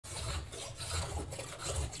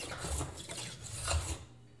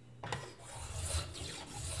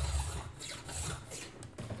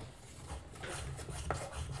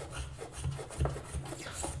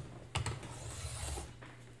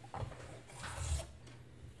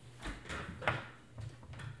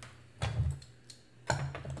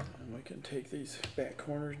and take these back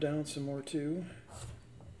corners down some more too.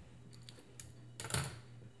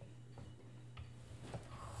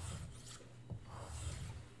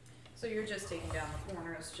 So you're just taking down the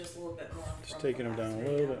corners just a little bit more. Just taking them down a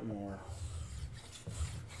little bit more.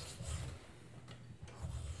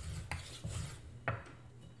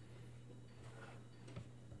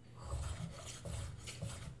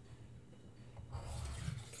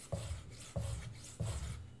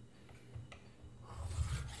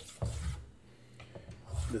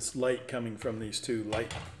 This light coming from these two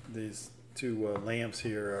lamps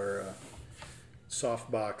here are soft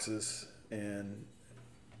boxes, and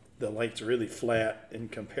the light's really flat in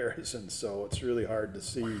comparison, so it's really hard to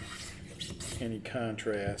see any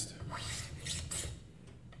contrast.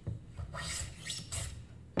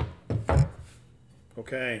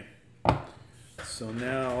 Okay, so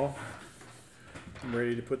now I'm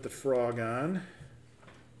ready to put the frog on.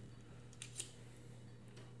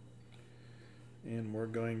 And we're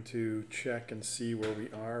going to check and see where we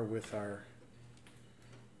are with our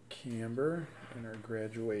camber and our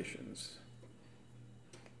graduations.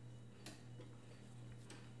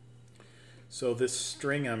 So this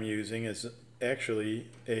string I'm using is actually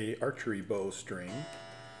a archery bow string.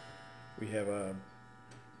 We have a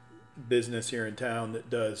business here in town that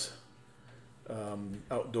does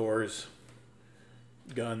outdoors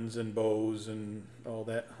guns and bows and all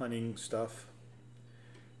that hunting stuff.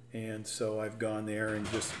 And so I've gone there and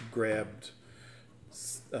just grabbed,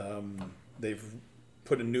 they've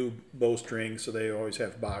put a new bowstring, so they always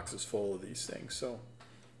have boxes full of these things. So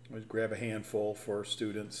I would grab a handful for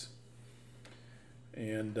students.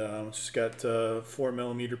 And just got a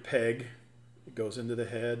 4mm peg. It goes into the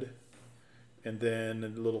head. And then a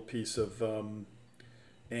little piece of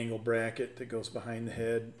angle bracket that goes behind the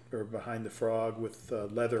head, or behind the frog, with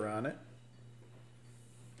leather on it.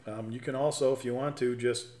 You can also, if you want to,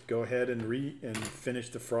 just go ahead and finish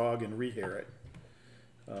the frog and rehair it.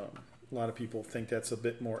 A lot of people think that's a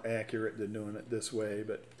bit more accurate than doing it this way,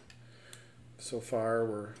 but so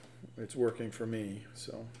far it's working for me.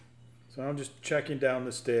 So I'm just checking down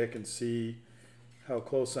the stick and see how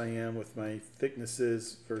close I am with my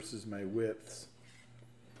thicknesses versus my widths.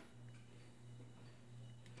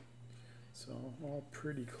 So all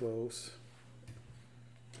pretty close.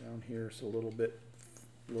 Down here it's a little bit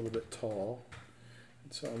tall.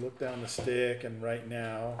 And so I look down the stick, and right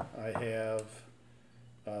now I have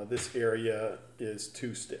this area is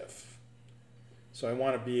too stiff. So I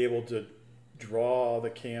want to be able to draw the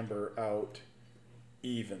camber out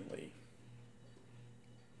evenly.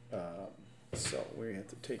 So we have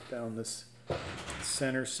to take down this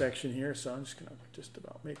center section here. So I'm just going to just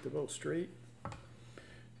about make the bow straight.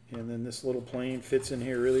 And then this little plane fits in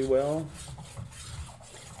here really well.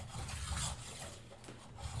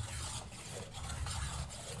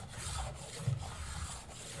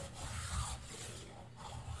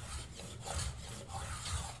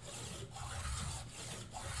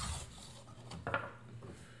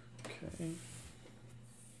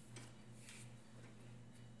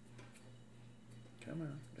 Come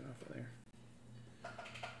on, get off of there.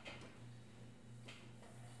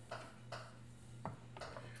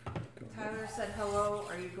 Tyler said hello.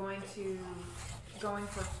 Are you going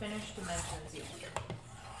for finished dimensions yet?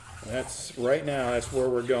 That's right now. That's where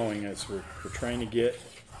we're going. We're trying to get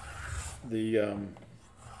the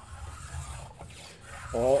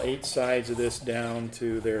all 8 sides of this down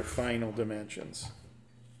to their final dimensions.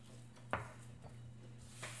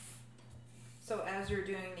 So as you're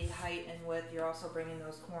doing the height and width, you're also bringing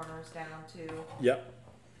those corners down too? Yep.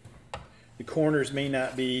 The corners may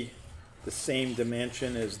not be the same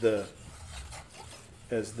dimension as the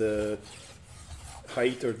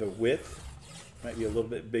height or the width. Might be a little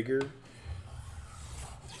bit bigger. The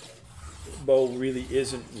bow really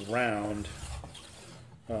isn't round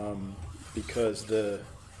because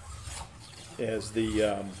as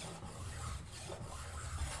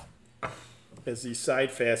these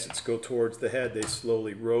side facets go towards the head, they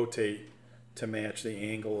slowly rotate to match the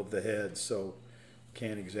angle of the head, so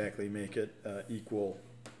can't exactly make it equal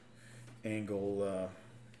angle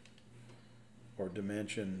or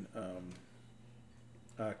dimension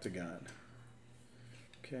octagon.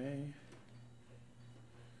 Okay,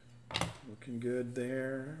 looking good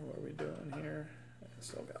there. What are we doing here?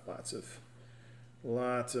 Still got lots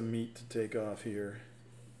of meat to take off here.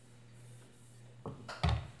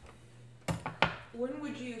 When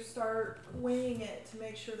would you start weighing it to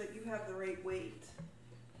make sure that you have the right weight?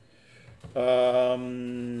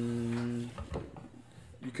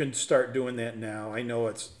 You can start doing that now. I know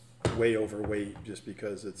it's way overweight just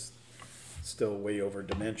because it's still way over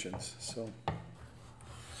dimensions. So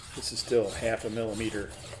this is still 0.5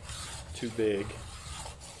 millimeter too big.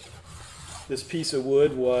 This piece of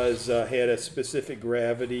wood was had a specific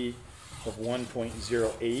gravity of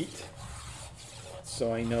 1.08,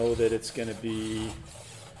 so I know that it's going to be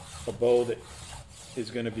a bow that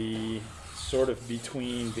is going to be sort of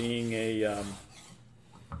between being a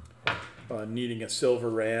needing a silver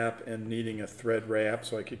wrap and needing a thread wrap,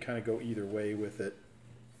 so I could kind of go either way with it.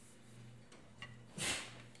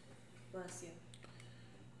 Bless you.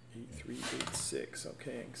 8386.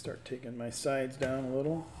 Okay, I can start taking my sides down a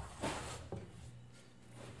little.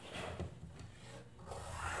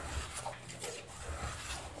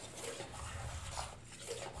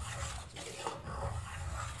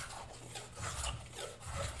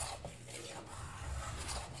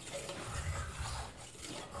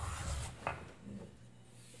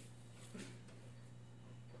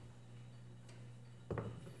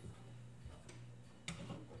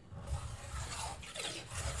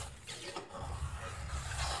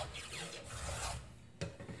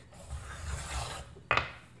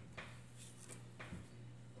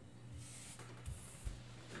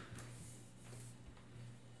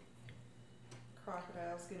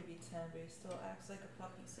 Crocodile's gonna be 10, but he still acts like a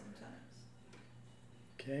puppy sometimes.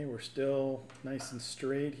 Okay, we're still nice and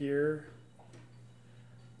straight here.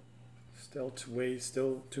 Still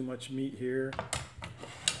too much meat here.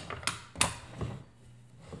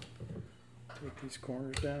 Take these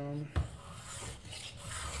corners down.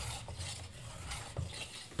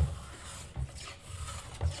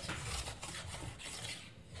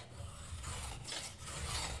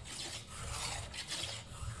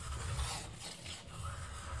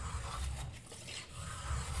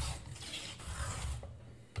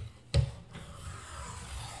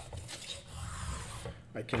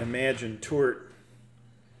 I can imagine Tourt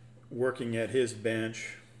working at his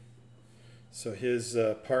bench. So his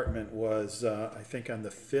apartment was, I think, on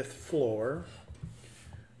the 5th floor.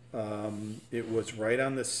 It was right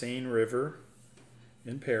on the Seine River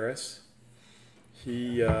in Paris.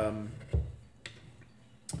 There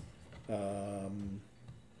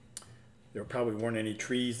probably weren't any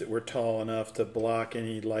trees that were tall enough to block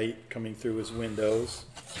any light coming through his windows.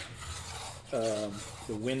 The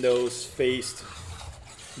windows faced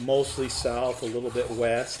mostly south, a little bit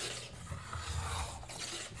west,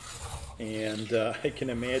 and I can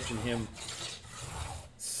imagine him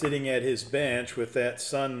sitting at his bench with that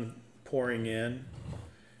sun pouring in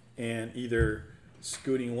and either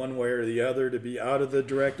scooting one way or the other to be out of the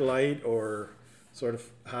direct light, or sort of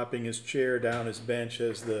hopping his chair down his bench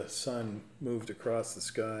as the sun moved across the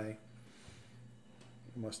sky.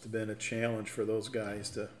 It must have been a challenge for those guys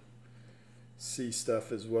to see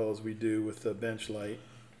stuff as well as we do with the bench light.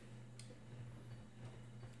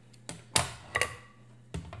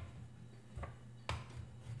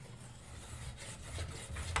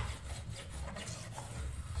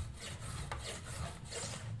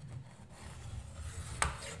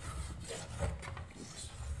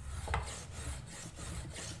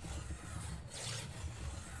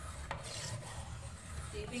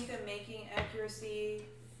 Do you think that making accuracy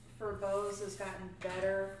for bows has gotten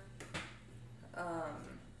better?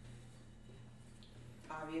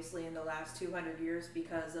 Obviously in the last 200 years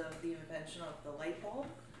because of the invention of the light bulb?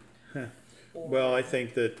 Well, I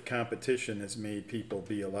think that competition has made people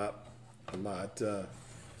be a lot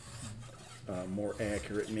more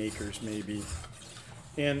accurate makers, maybe.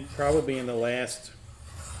 And probably in the last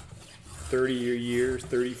 30,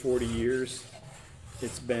 40 years,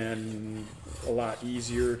 it's been a lot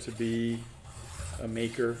easier to be a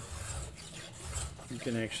maker. You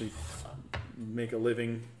can actually make a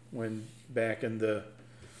living, when back in the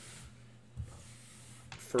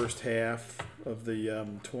first half of the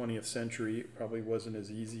 20th century, it probably wasn't as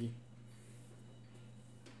easy.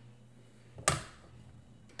 Do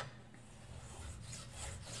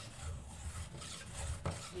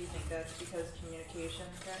you think that's because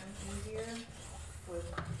communication's gotten easier with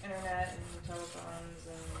internet and telephones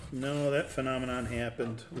and... No, that phenomenon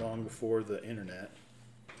happened long before the internet.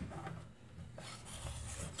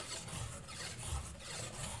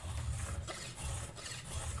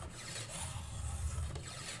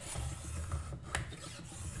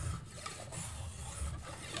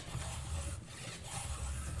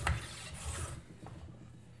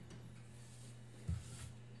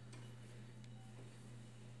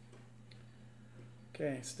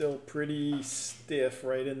 Okay, still pretty stiff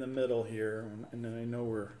right in the middle here, and then I know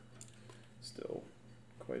we're still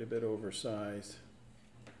quite a bit oversized.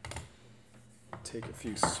 Take a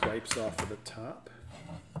few swipes off of the top.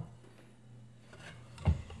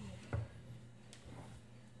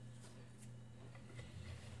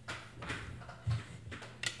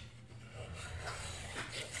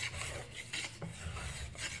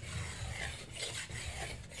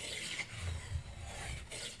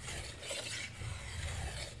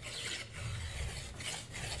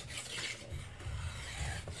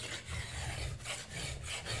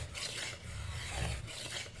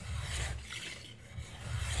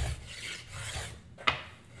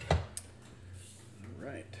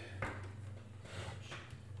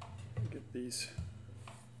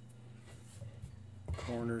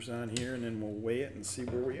 corners on here, and then we'll weigh it and see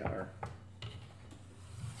where we are.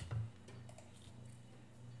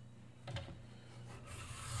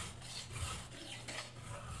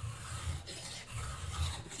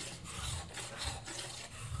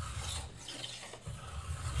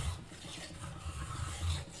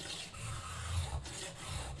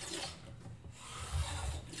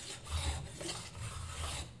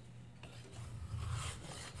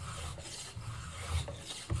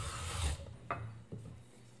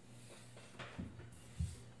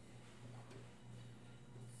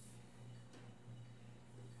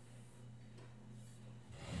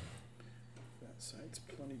 Side's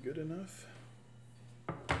plenty good enough.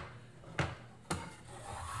 How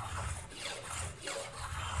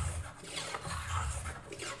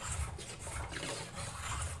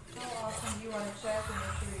often do you want to check and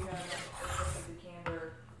make sure you have a look at the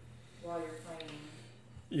camber while you're playing?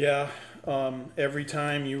 Yeah, every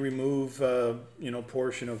time you remove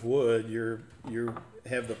portion of wood, you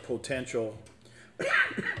have the potential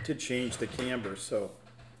to change the camber, so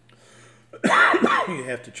you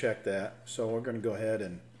have to check that. So we're going to go ahead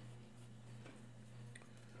and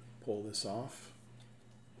pull this off.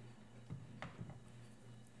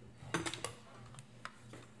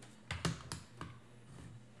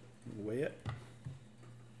 Weigh it.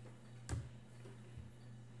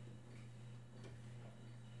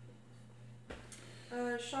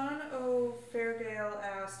 Sean O. Fairgale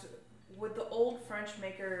asked, would the old French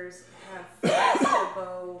makers have flexed the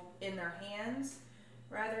bow in their hands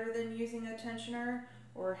rather than using a tensioner,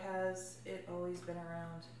 or has it always been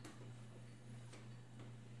around?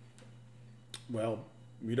 Well,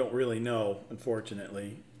 we don't really know,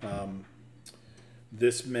 unfortunately.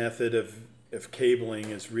 This method of cabling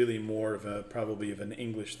is really more of probably of an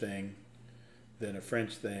English thing than a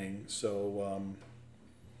French thing. So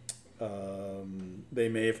they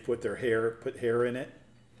may have put hair in it,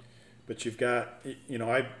 but you've got,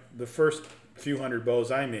 the first few hundred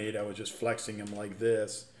bows I made, I was just flexing them like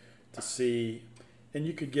this to see, and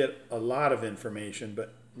you could get a lot of information,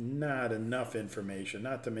 but not enough information,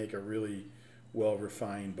 not to make a really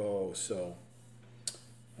well-refined bow. So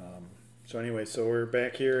anyway, so we're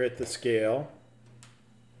back here at the scale.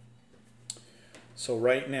 So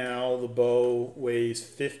right now the bow weighs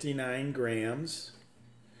 59 grams.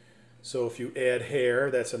 So if you add hair,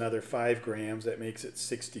 that's another 5 grams. That makes it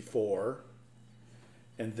 64.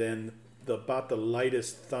 And then about the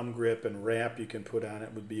lightest thumb grip and wrap you can put on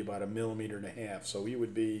it would be about 1.5 millimeters. So we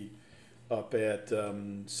would be up at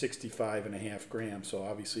 65.5 grams. So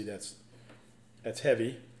obviously that's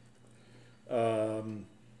heavy.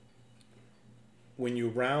 When you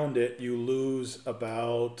round it, you lose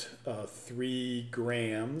about 3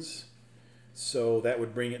 grams. So that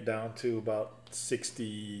would bring it down to about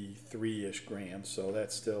 63-ish grams. So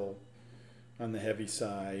that's still on the heavy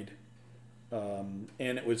side. And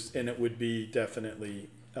it would be definitely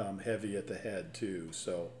heavy at the head too.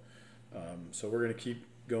 So we're going to keep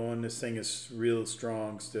going. This thing is real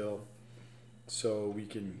strong still. So we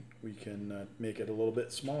can make it a little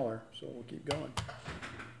bit smaller. So we'll keep going.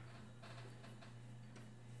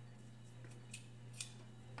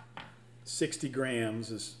 $60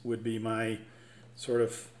 grams would be my sort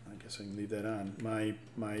of, I guess I can leave that on,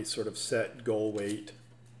 my sort of set goal weight.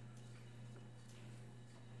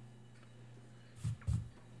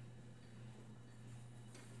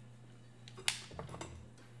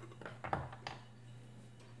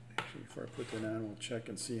 Actually, before I put that on, we'll check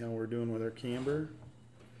and see how we're doing with our camber.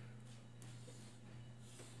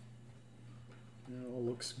 It all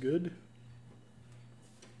looks good.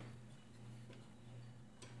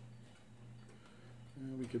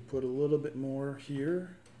 We could put a little bit more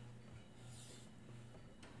here.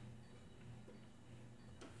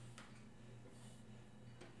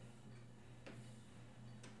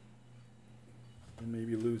 And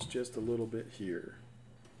maybe lose just a little bit here.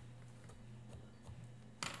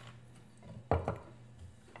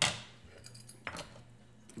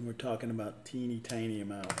 And we're talking about teeny tiny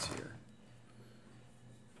amounts here.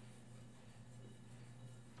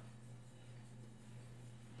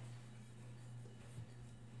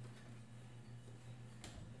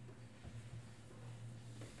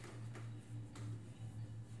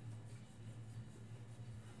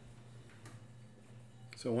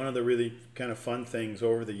 So one of the really kind of fun things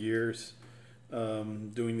over the years,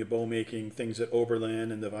 doing the bow making things at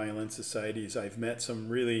Oberlin and the Violin Societies, I've met some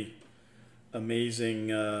really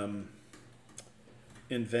amazing,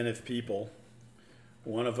 inventive people.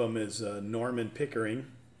 One of them is Norman Pickering,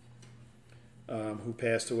 who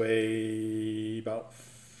passed away about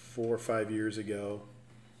 4 or 5 years ago.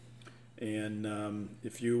 And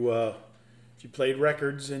if you played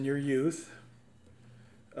records in your youth,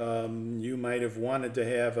 you might have wanted to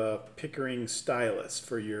have a Pickering stylus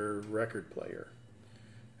for your record player.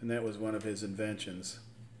 And that was one of his inventions.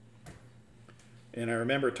 And I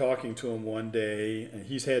remember talking to him one day, and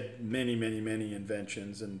he's had many, many, many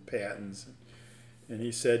inventions and patents. And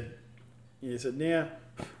he said, yeah,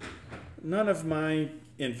 none of my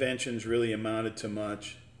inventions really amounted to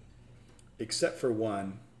much, except for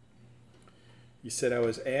one. He said, I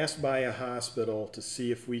was asked by a hospital to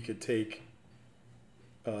see if we could take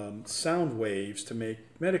sound waves to make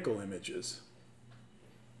medical images.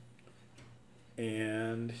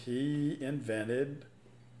 And he invented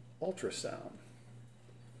ultrasound,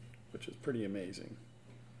 which is pretty amazing.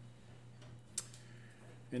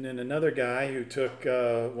 And then another guy who took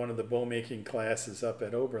one of the bow making classes up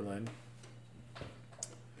at Oberlin,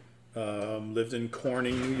 lived in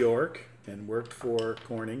Corning, New York, and worked for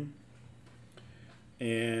Corning.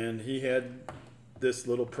 And he had this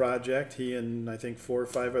little project, he and I think 4 or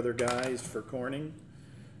 5 other guys for Corning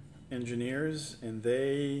engineers, and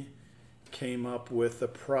they came up with the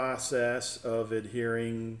process of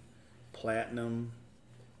adhering platinum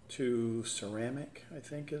to ceramic, I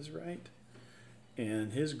think is right.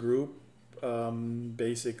 And his group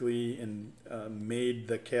basically made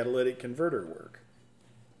the catalytic converter work.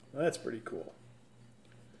 Well, that's pretty cool.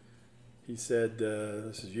 He said,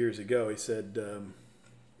 this is years ago, he said,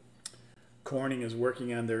 Corning is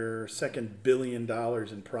working on their second $1 billion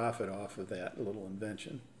in profit off of that little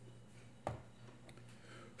invention.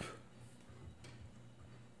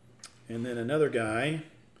 And then another guy,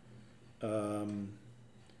 Joe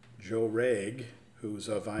Ragg, who's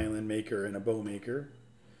a violin maker and a bow maker,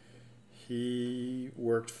 he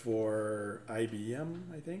worked for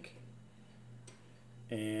IBM, I think.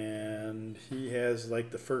 And he has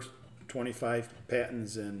like the first 25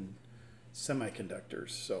 patents in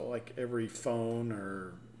semiconductors. So like every phone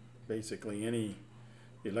or basically any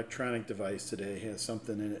electronic device today has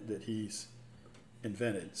something in it that he's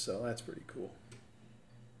invented. So that's pretty cool.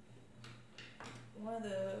 One of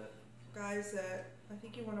the guys that I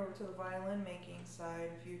think you went over to the violin making side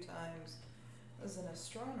a few times was an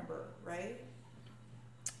astronomer, right?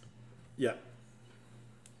 Yeah.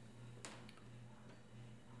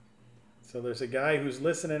 So there's a guy who's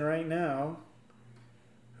listening right now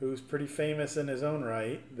who's pretty famous in his own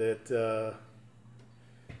right that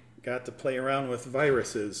got to play around with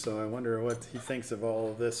viruses. So I wonder what he thinks of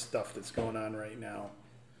all of this stuff that's going on right now.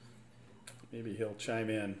 Maybe he'll chime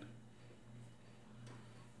in.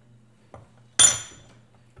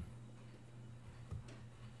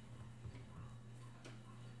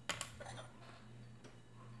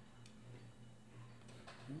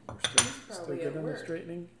 We're still good on the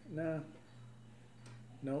straightening? Nah.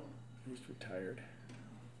 Nope. He's retired.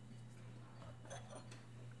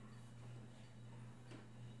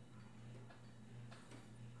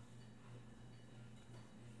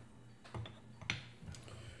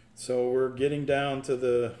 So we're getting down to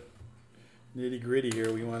the nitty gritty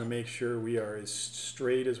here. We want to make sure we are as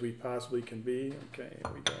straight as we possibly can be. Okay,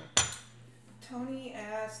 here we go. Tony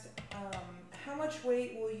asked, how much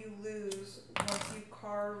weight will you lose once you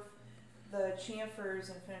carve the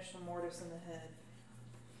chamfers and finish the mortise in the head?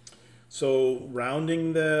 So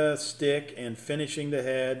rounding the stick and finishing the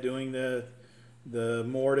head, doing the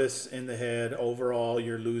mortise in the head, overall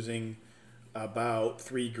you're losing about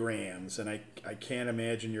 3 grams. And I can't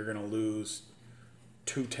imagine you're going to lose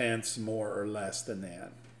 2/10 more or less than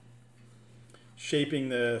that. Shaping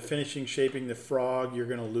the frog, you're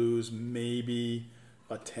going to lose maybe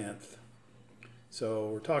 1/10. So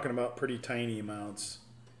we're talking about pretty tiny amounts.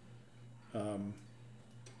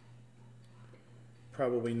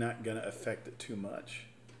 Probably not going to affect it too much.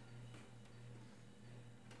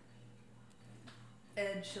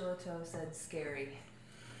 Ed Shillito said scary.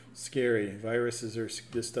 Scary. Viruses are,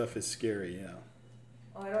 this stuff is scary, yeah.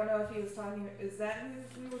 Oh, I don't know if he was talking, is that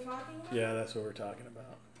who we were talking about? Yeah, that's what we're talking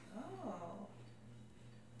about. Oh.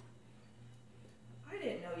 I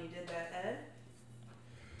didn't know you did that, Ed.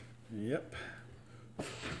 Yep.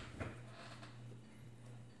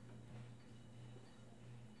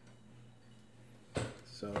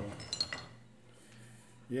 So,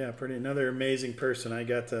 yeah, another amazing person I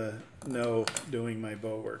got to know doing my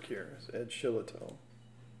bow work here is Ed Shillito.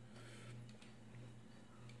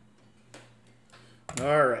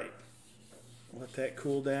 All right, let that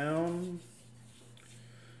cool down,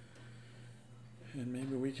 and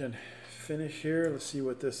maybe we can finish here. Let's see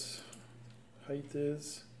what this height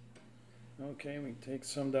is. Okay, we can take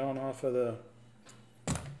some down off of the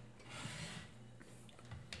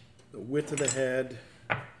width of the head.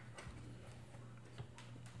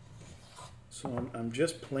 So I'm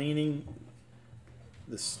just planing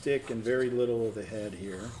the stick and very little of the head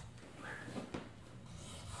here.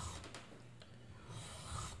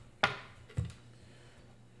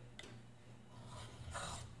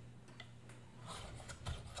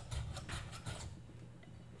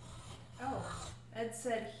 Oh, Ed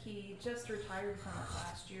said he just retired from it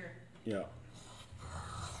last year. Yeah.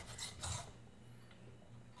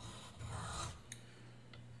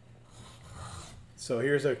 So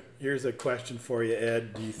here's a question for you,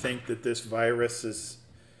 Ed. Do you think that this virus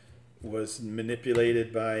was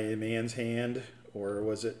manipulated by a man's hand, or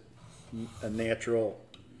was it a natural,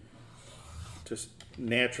 just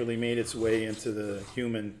naturally made its way into the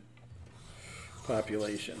human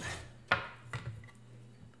population?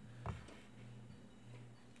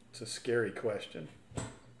 It's a scary question.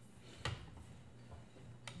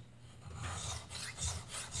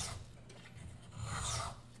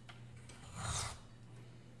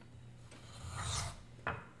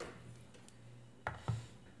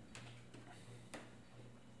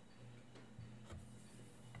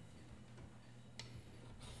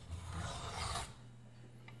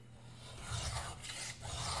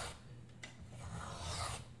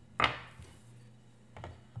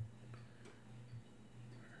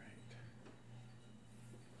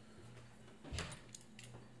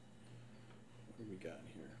 We got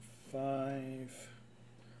here 5-1.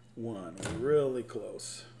 We're really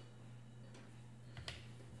close.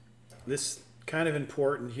 This kind of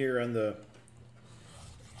important here on the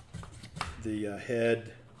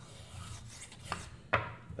head.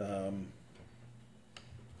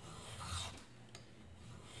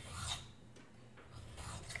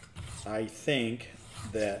 I think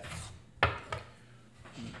that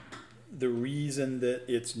the reason that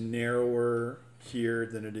it's narrower here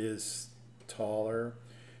than it is taller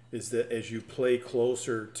is that as you play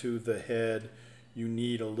closer to the head, you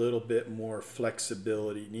need a little bit more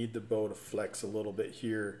flexibility. You need the bow to flex a little bit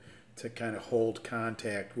here to kind of hold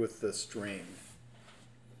contact with the string.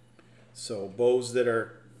 So bows that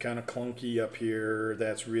are kind of clunky up here,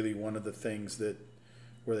 that's really one of the things that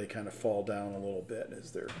where they kind of fall down a little bit,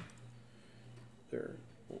 is they're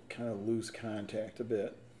kind of lose contact a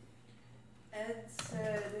bit. Ed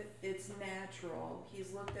said it's natural.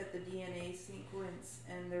 He's looked at the DNA sequence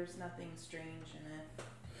and there's nothing strange in it.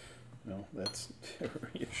 No, that's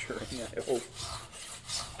reassuring, I hope.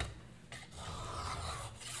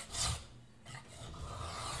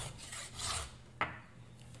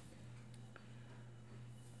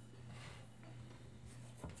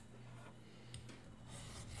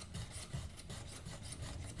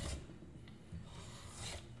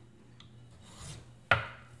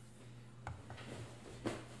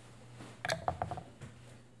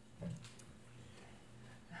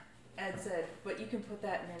 Ed said, but you can put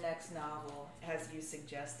that in your next novel, as you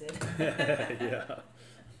suggested. Yeah.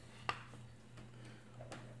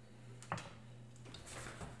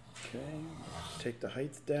 Okay, take the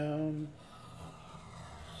height down.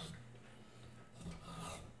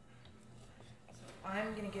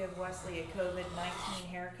 I'm going to give Wesley a COVID-19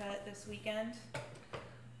 haircut this weekend.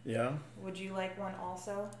 Yeah? Would you like one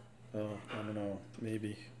also? Oh, I don't know,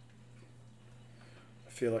 maybe. I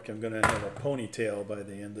feel like I'm going to have a ponytail by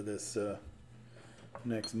the end of this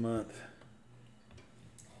next month.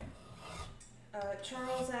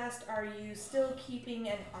 Charles asked, are you still keeping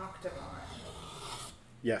an octagon?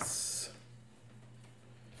 Yes.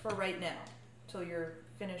 For right now, till you're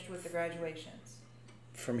finished with the graduations.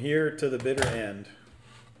 From here to the bitter end.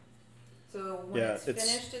 So when Yeah, it's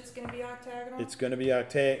finished, it's going to be octagonal? It's going to be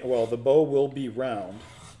well, the bow will be round.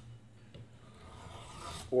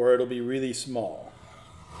 Or it'll be really small.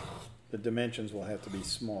 The dimensions will have to be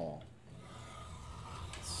small.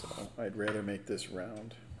 So I'd rather make this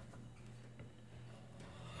round.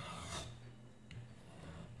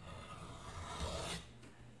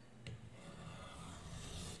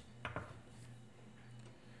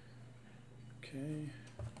 Okay.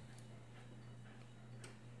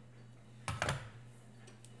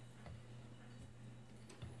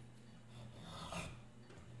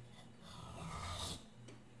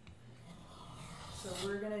 So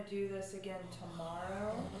we're going to do this again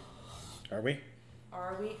tomorrow. Are we?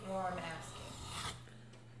 Are we? Or I'm asking.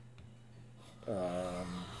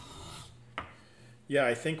 Yeah,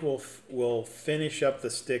 I think we'll finish up the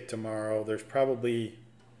stick tomorrow. There's probably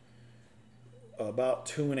about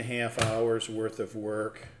 2.5 hours worth of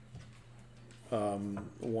work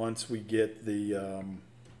once we get the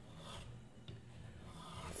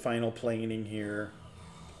final planing here.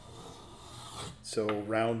 So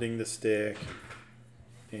rounding the stick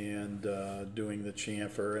and doing the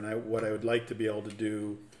chamfer. And what I would like to be able to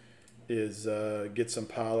do is get some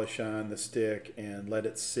polish on the stick and let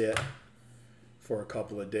it sit for a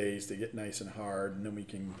couple of days to get nice and hard, and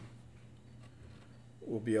then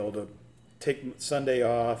we'll be able to take Sunday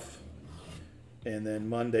off, and then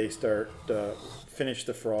Monday finish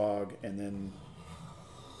the frog, and then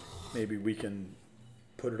maybe we can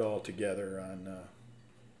put it all together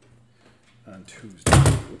on Tuesday.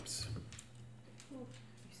 Oops. Ooh,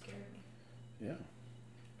 you scared me. Yeah.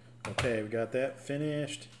 Okay, we got that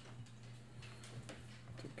finished.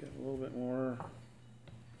 To get a little bit more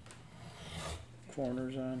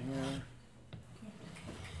corners on here.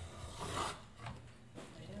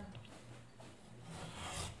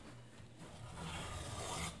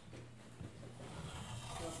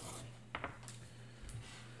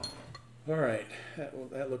 All right,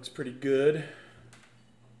 that looks pretty good.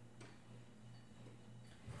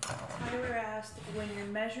 Tyler asked, when you're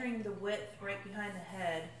measuring the width right behind the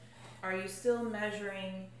head, are you still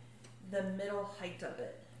measuring the middle height of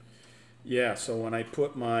it? Yeah, so when I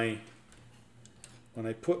put my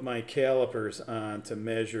calipers on to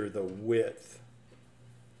measure the width,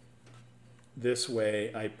 this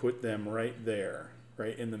way I put them right there,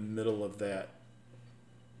 right in the middle of that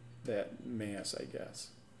mass, I guess.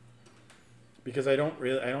 Because I don't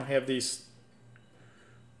have these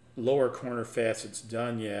lower corner facets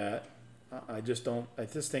done yet. I just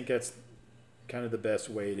think that's kind of the best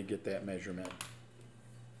way to get that measurement.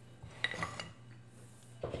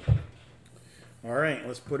 All right,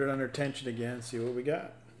 let's put it under tension again and see what we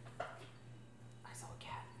got. I saw a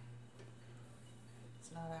cat.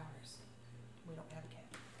 It's not ours. We don't have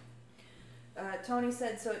a cat. Tony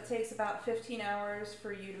said, so it takes about 15 hours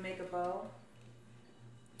for you to make a bow?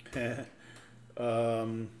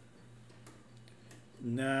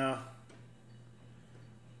 No.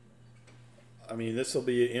 I mean, this will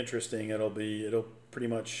be interesting. It'll pretty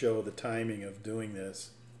much show the timing of doing this.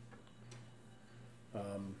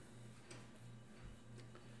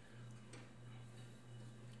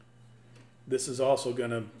 This is also going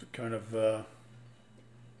to kind of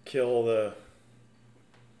kill the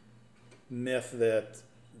myth that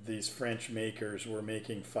these French makers were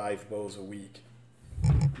making 5 bows a week.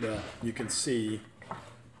 Well, you can see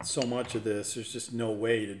so much of this. There's just no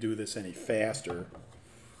way to do this any faster.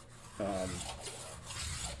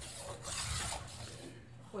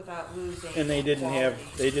 Without losing. And they didn't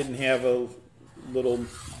have a little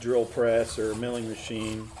drill press or milling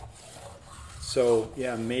machine. So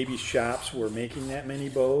yeah, maybe shops were making that many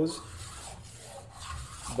bows,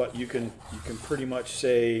 but you can pretty much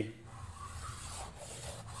say,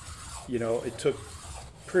 you know, it took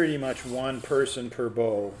pretty much one person per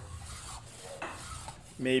bow.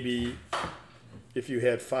 Maybe if you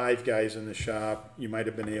had 5 guys in the shop, you might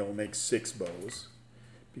have been able to make 6 bows,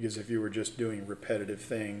 because if you were just doing repetitive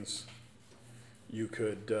things, you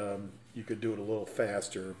could do it a little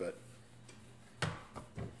faster. But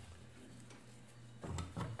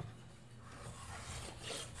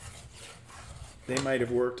they might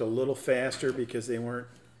have worked a little faster because they weren't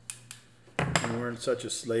such a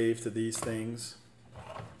slave to these things.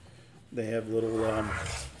 They have little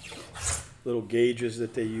gauges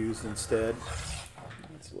that they used instead.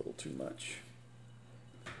 That's a little too much.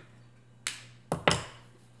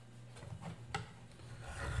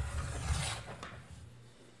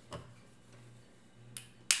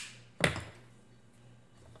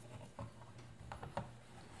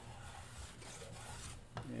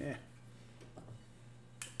 Yeah.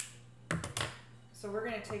 So we're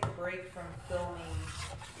going to take a break from filming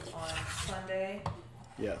on Sunday.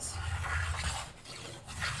 Yes.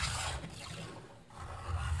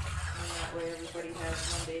 And that way everybody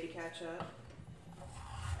has one day to catch up.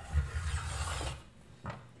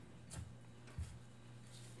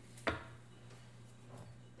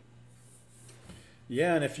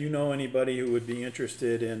 Yeah, and if you know anybody who would be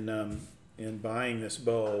interested in buying this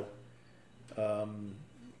bow,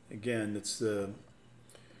 again, it's the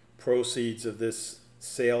proceeds of this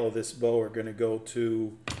sale of this bow are going to go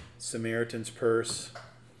to Samaritan's Purse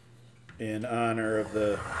in honor of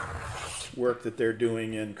the work that they're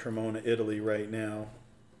doing in Cremona, Italy right now.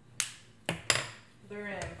 They're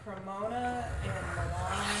in Cremona and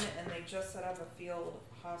Milan, and they just set up a field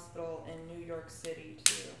hospital in New York City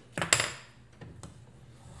too.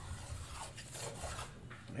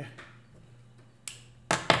 Yeah.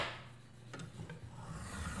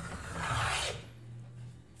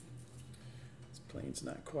 This plane's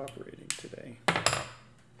not cooperating today.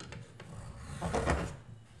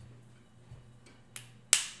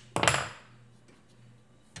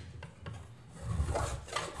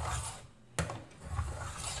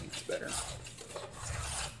 It's better.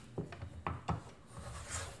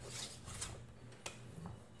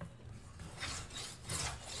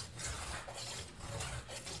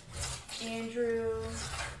 Andrew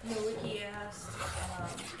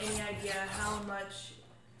any idea how much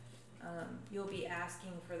you'll be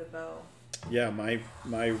asking for the bow? Yeah, my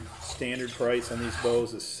standard price on these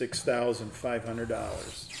bows is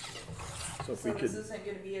 $6,500. So if we This could, isn't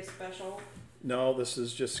going to be a special. no, this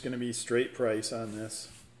is just going to be straight price on this.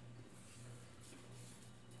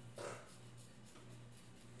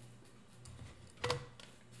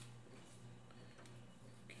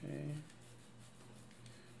 Okay,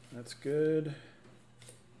 that's good.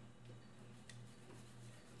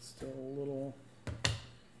 Still a little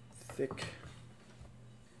thick.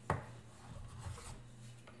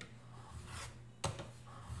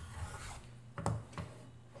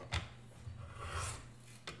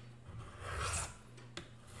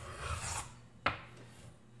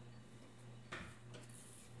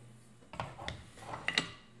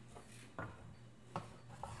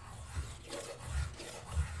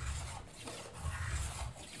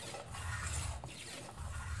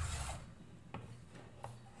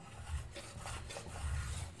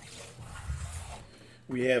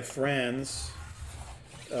 We have friends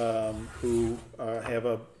who have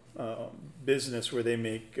a business where they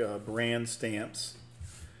make brand stamps,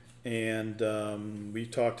 and we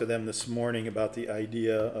talked to them this morning about the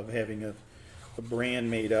idea of having a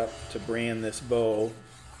brand made up to brand this bow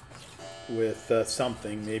with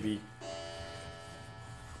something, maybe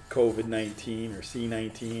COVID-19 or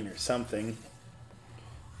C-19 or something,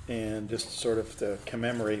 and just sort of to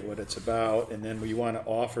commemorate what it's about. And then we want to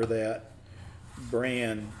offer that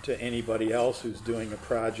brand to anybody else who's doing a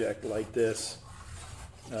project like this,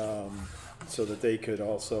 so that they could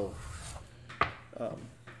also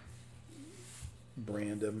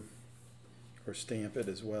brand them or stamp it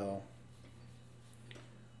as well.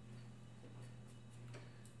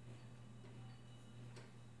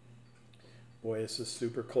 Boy, this is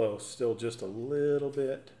super close. Still just a little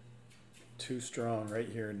bit too strong right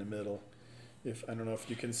here in the middle. I don't know if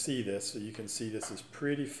you can see this, so you can see this is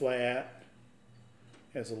pretty flat.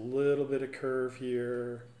 Has a little bit of curve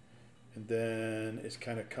here, and then it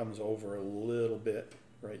kind of comes over a little bit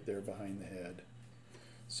right there behind the head.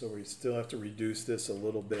 So we still have to reduce this a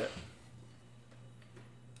little bit,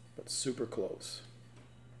 but super close.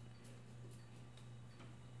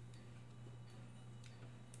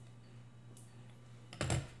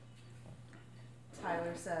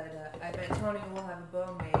 Tyler said, I bet Tony will have a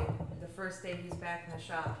bow made the first day he's back in the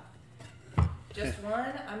shop. Just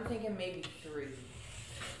one? I'm thinking maybe 3.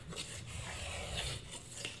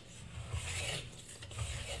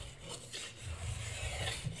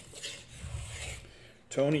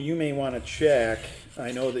 Tony, you may want to check.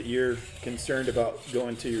 I know that you're concerned about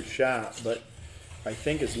going to your shop, but I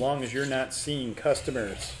think as long as you're not seeing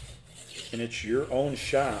customers and it's your own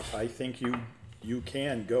shop, I think you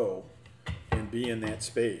can go and be in that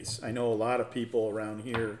space. I know a lot of people around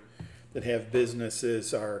here that have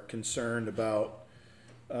businesses are concerned about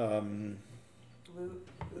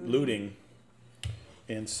looting.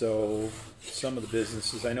 And so some of the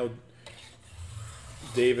businesses, I know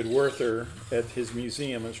David Werther at his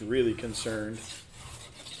museum is really concerned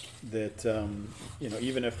that, you know,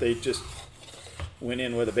 even if they just went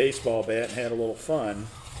in with a baseball bat and had a little fun,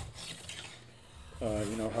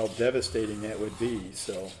 you know, how devastating that would be.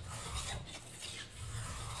 So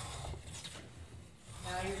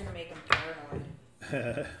Now you're going to make them paranoid.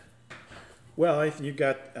 well, I think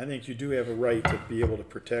you do have a right to be able to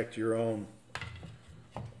protect your own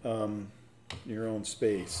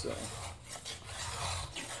space. So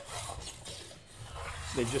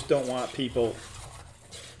they just don't want people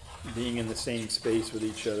being in the same space with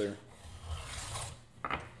each other.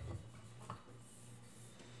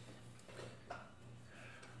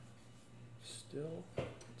 Still a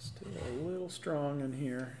little strong in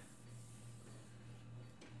here.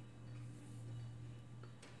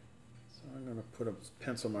 So I'm going to put a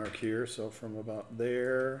pencil mark here. So from about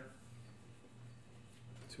there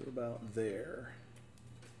to about there.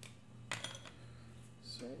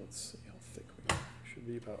 So let's see how thick we are. Should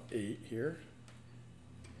be about 8 here.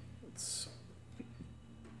 It's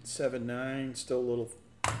 7/9, still a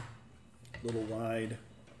little wide.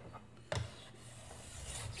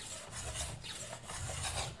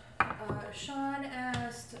 Sean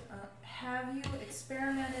asked, have you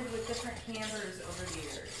experimented with different cambers over the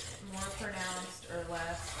years? More pronounced or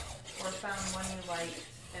less? Or found one you liked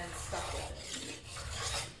and stuck with it?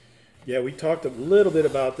 Yeah, we talked a little bit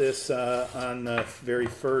about this on the very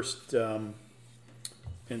first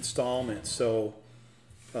installment. So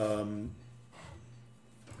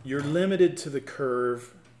you're limited to the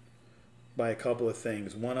curve by a couple of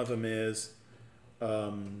things. One of them is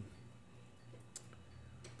the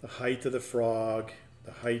height of the frog,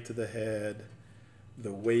 the height of the head,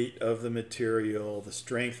 the weight of the material, the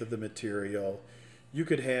strength of the material. You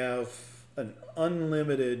could have an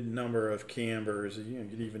unlimited number of cambers. You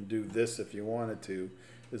could even do this if you wanted to,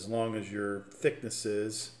 as long as your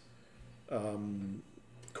thicknesses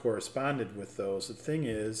corresponded with those. The thing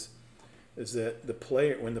is that the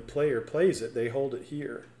player, when the player plays it, they hold it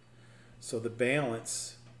here. So the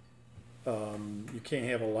balance, you can't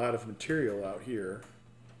have a lot of material out here.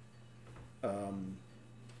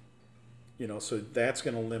 You know, so that's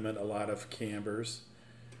going to limit a lot of cambers.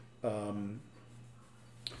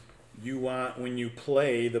 You want, when you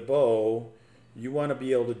play the bow, you want to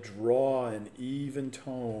be able to draw an even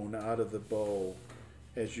tone out of the bow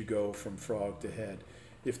as you go from frog to head.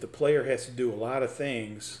 If the player has to do a lot of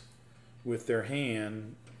things with their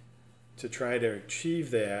hand to try to achieve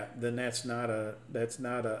that, then that's not a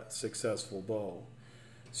successful bow.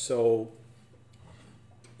 So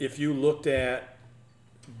if you looked at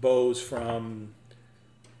bows from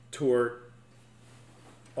Tourt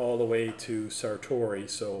all the way to Sartori,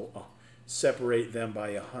 so separate them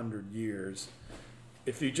by 100 years.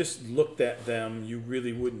 If you just looked at them, you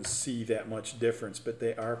really wouldn't see that much difference, but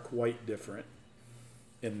they are quite different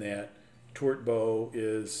in that Tourt bow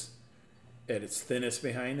is at its thinnest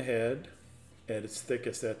behind the head, at its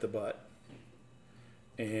thickest at the butt,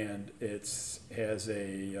 and it has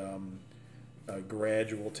a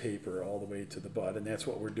gradual taper all the way to the butt, and that's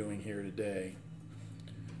what we're doing here today.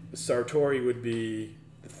 The Sartori would be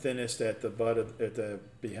the thinnest at the butt at the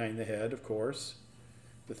behind the head, of course.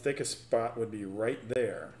 The thickest spot would be right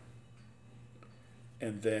there,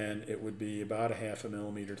 and then it would be about a ½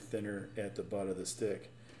 millimeter thinner at the butt of the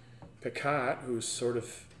stick. Picot, who's sort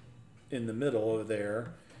of in the middle of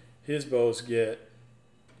there, his bows get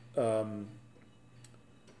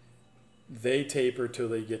they taper till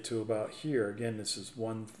they get to about here. Again, this is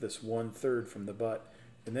this 1/3 from the butt,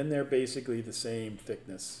 and then they're basically the same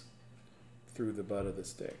thickness through the butt of the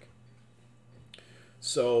stick.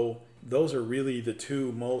 So those are really the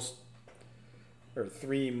three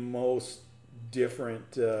most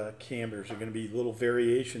different cambers. There are going to be little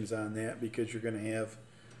variations on that because you're going to have,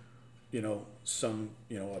 you know,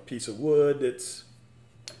 a piece of wood that's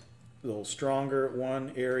a little stronger at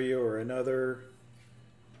one area or another.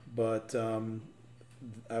 But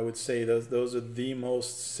I would say those are the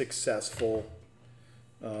most successful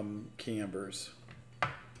cambers.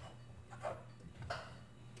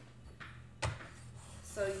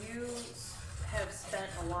 So you have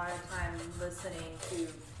spent a lot of time listening to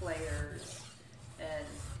players and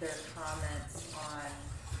their comments on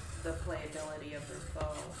the playability of their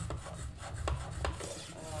bow.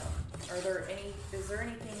 Is there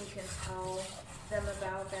anything you can tell them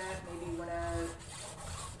about that? Maybe when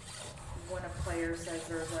a player says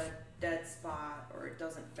there's a dead spot or it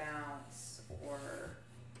doesn't bounce, or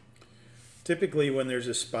typically when there's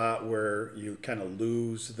a spot where you kind of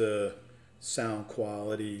lose the sound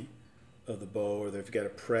quality of the bow, or they've got to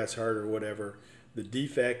press hard or whatever, the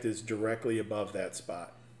defect is directly above that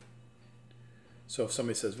spot. So if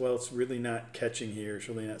somebody says, well, it's really not catching here, it's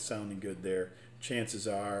really not sounding good there, chances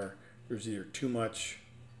are there's either too much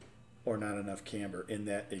or not enough camber in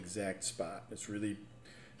that exact spot. It's really,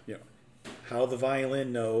 you know, how the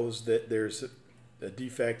violin knows that there's a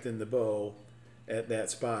defect in the bow at that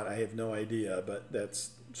spot, I have no idea, but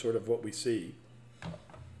that's sort of what we see.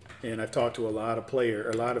 And I've talked to a lot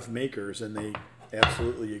of makers, and they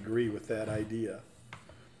absolutely agree with that idea.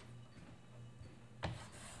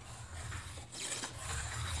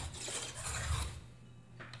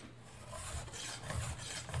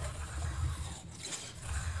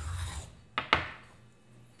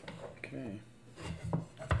 Okay,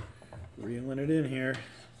 reeling it in here.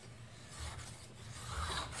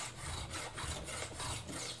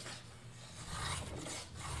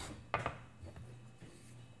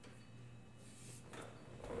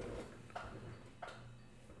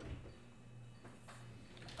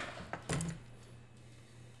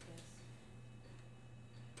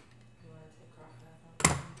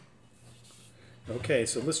 Okay,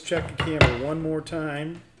 so let's check the camera one more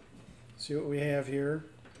time. See what we have here.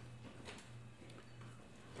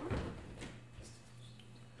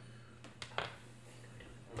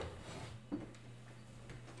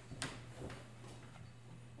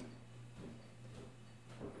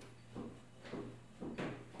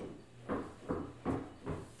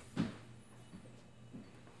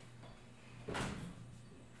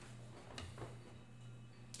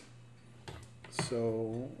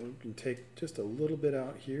 So we can take just a little bit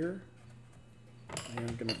out here. And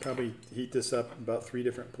I'm going to probably heat this up in about 3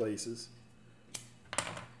 different places.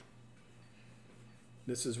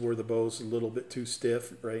 This is where the bow's a little bit too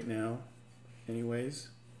stiff right now anyways.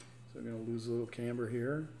 So we're going to lose a little camber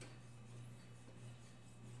here.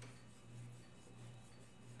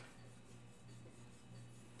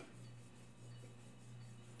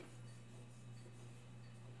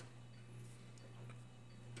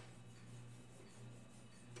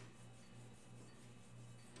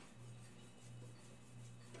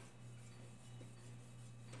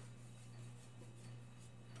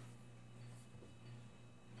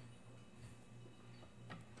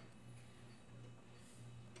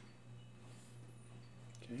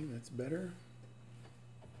 Okay, that's better.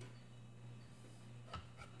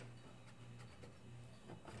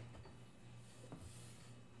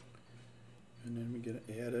 And then we get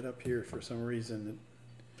to add it up here for some reason.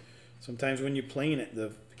 Sometimes when you plane it,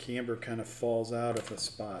 the camber kind of falls out of the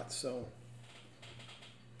spot, so.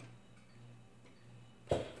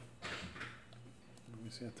 We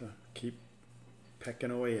just have to keep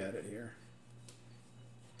pecking away at it here.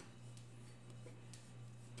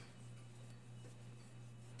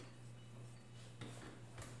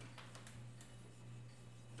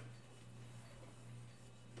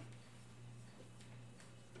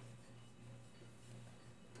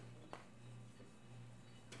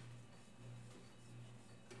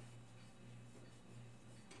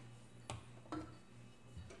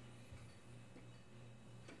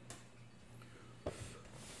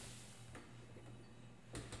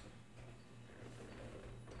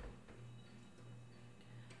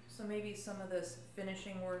 So maybe some of this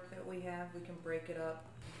finishing work that we have, we can break it up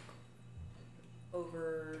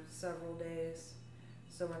over several days,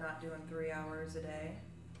 so we're not doing 3 hours a day.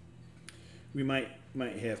 We might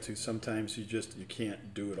have to. Sometimes you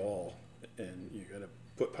can't do it all, and you gotta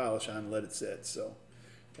put polish on, let it sit, so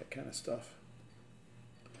that kind of stuff.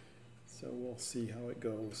 So we'll see how it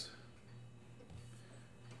goes.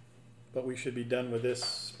 But we should be done with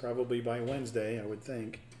this probably by Wednesday, I would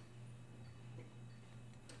think.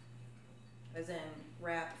 As in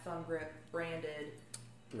wrap, thumb grip, branded.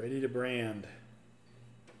 Ready to brand.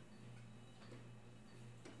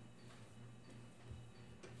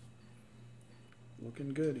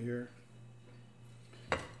 Looking good here.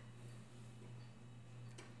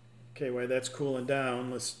 Okay, while that's cooling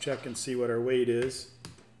down, let's check and see what our weight is.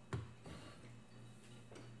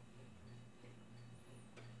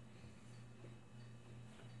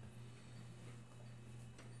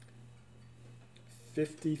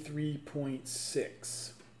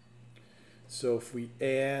 $53.6. So if we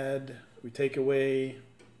take away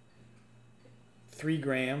 3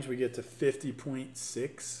 grams, we get to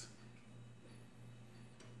 50.6.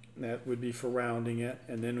 That would be for rounding it,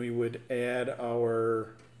 and then we would add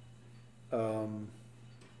our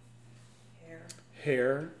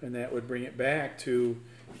hair, and that would bring it back to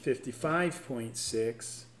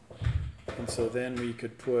 55.6. And so then we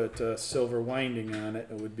could put silver winding on it.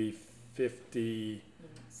 It would be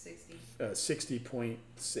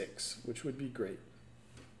 60.6, which would be great.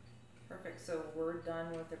 Perfect. So we're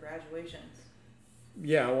done with the graduations.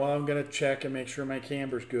 Yeah, well, I'm gonna check and make sure my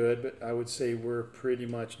camber's good, but I would say we're pretty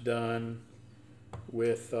much done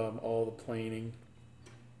with all the planing.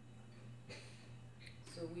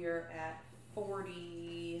 So we are at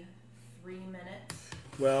 43 minutes.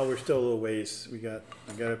 Well, we're still a little ways. I gotta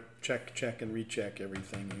check and recheck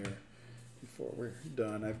everything here before we're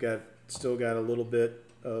done. Still got a little bit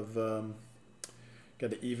of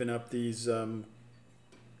got to even up these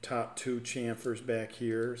top 2 chamfers back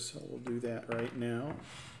here, so we'll do that right now.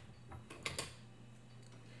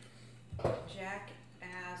 Jack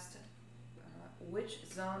asked, which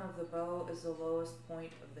zone of the bow is the lowest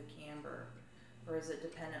point of the camber, or is it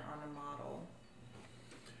dependent on the model?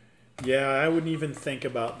 Yeah, I wouldn't even think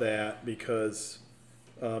about that because,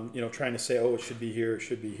 trying to say, oh, it should be here, it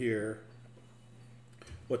should be here.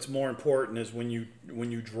 What's more important is when you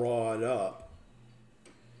draw it up,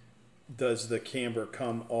 does the camber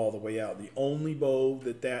come all the way out? The only bow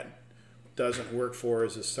that doesn't work for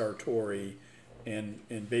is a Sartori,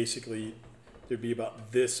 and basically there'd be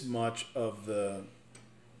about this much of the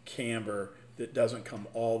camber that doesn't come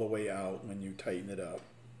all the way out when you tighten it up.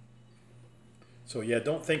 So yeah,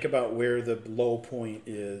 don't think about where the low point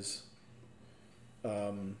is.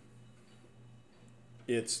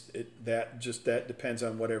 That depends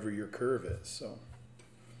on whatever your curve is. So.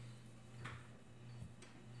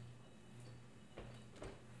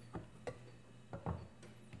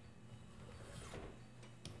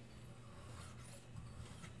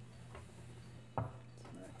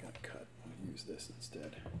 Use this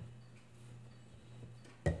instead.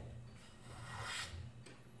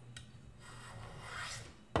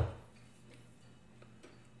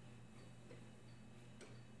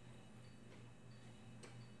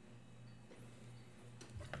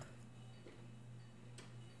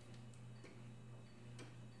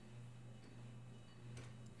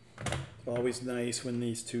 always nice when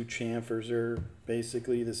these two chamfers are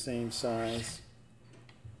basically the same size.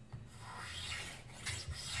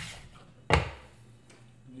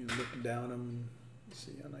 You look down them and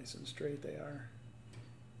see how nice and straight they are.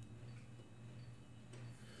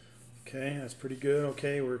 Okay, that's pretty good.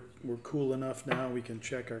 Okay, we're cool enough now. We can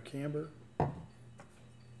check our camber.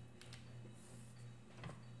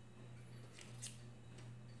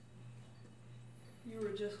 You were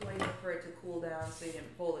just waiting for it to cool down so you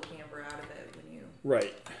didn't pull the camber out of it when you...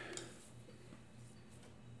 Right.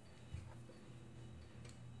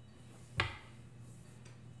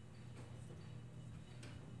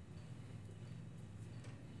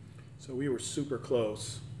 So we were super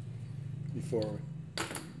close before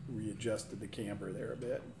we readjusted the camber there a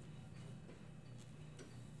bit.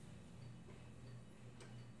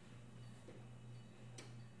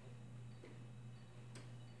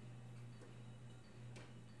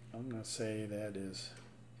 I'm going to say that is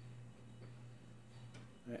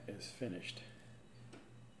finished.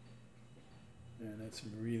 And it's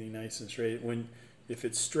really nice and straight. If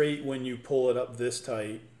it's straight when you pull it up this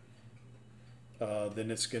tight,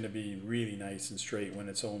 then it's going to be really nice and straight when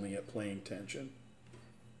it's only at playing tension.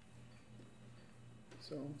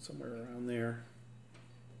 So somewhere around there.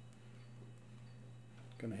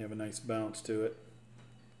 Going to have a nice bounce to it.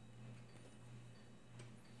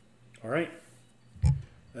 All right.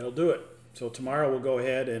 That'll do it. So tomorrow we'll go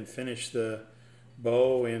ahead and finish the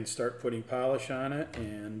bow and start putting polish on it,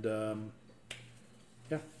 and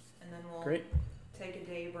yeah. And then we'll Great. take a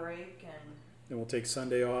day break and... Then we'll take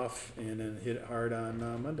Sunday off and then hit it hard on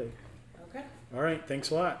Monday. Okay. All right.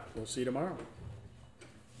 Thanks a lot. We'll see you tomorrow.